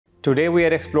Today we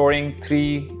are exploring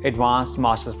three advanced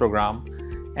master's programs: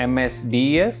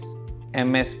 MSDES,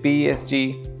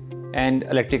 MSPSG, and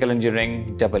Electrical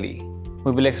Engineering EE.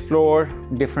 We will explore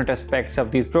different aspects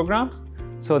of these programs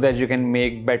so that you can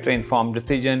make better informed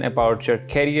decisions about your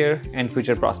career and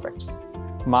future prospects.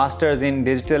 Masters in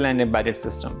Digital and Embedded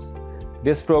Systems.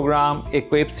 This program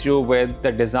equips you with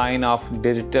the design of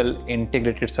digital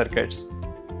integrated circuits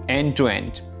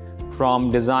end-to-end,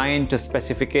 from design to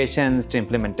specifications to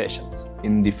implementations.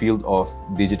 In the field of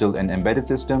digital and embedded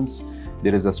systems,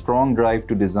 there is a strong drive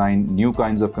to design new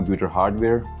kinds of computer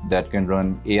hardware that can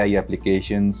run AI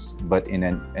applications, but in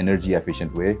an energy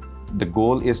efficient way. The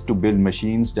goal is to build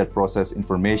machines that process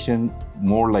information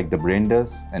more like the brain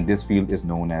does, and this field is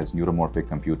known as neuromorphic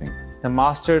computing. The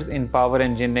Masters in Power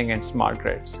Engineering and Smart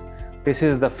Grids. This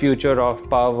is the future of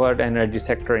powered energy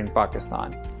sector in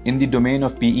Pakistan. In the domain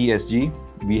of PESG,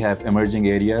 we have emerging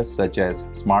areas such as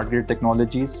smart grid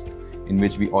technologies, in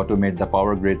which we automate the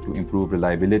power grid to improve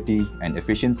reliability and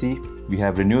efficiency. We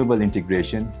have renewable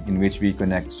integration, in which we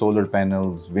connect solar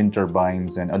panels, wind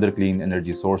turbines, and other clean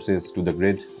energy sources to the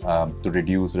grid to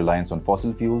reduce reliance on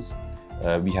fossil fuels.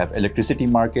 We have electricity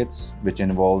markets, which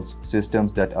involves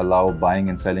systems that allow buying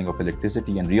and selling of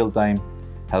electricity in real time,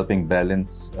 helping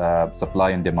balance supply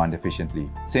and demand efficiently.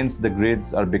 Since the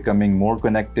grids are becoming more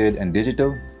connected and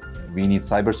digital, we need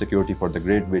cybersecurity for the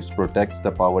grid, which protects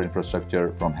the power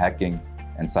infrastructure from hacking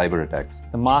and cyber attacks.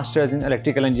 The Masters in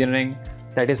Electrical Engineering,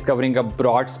 that is covering a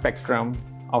broad spectrum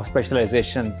of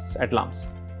specializations at Lums.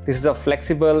 This is a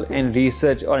flexible and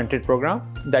research-oriented program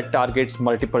that targets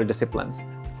multiple disciplines.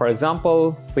 For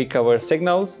example, we cover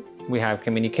signals, we have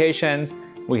communications,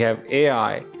 we have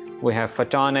AI, we have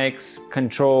photonics,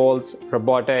 controls,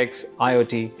 robotics,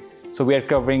 IoT. So we are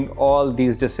covering all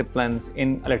these disciplines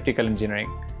in electrical engineering.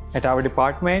 At our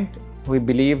department, we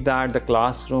believe that the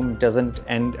classroom doesn't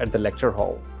end at the lecture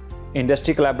hall.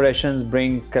 Industry collaborations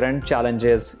bring current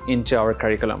challenges into our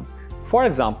curriculum. For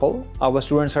example, our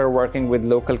students are working with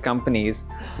local companies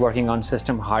working on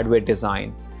system hardware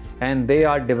design, and they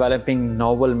are developing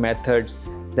novel methods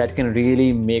that can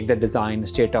really make the design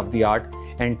state-of-the-art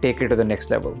and take it to the next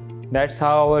level. That's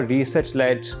how our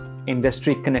research-led,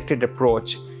 industry-connected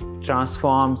approach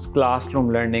transforms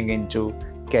classroom learning into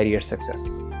career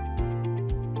success.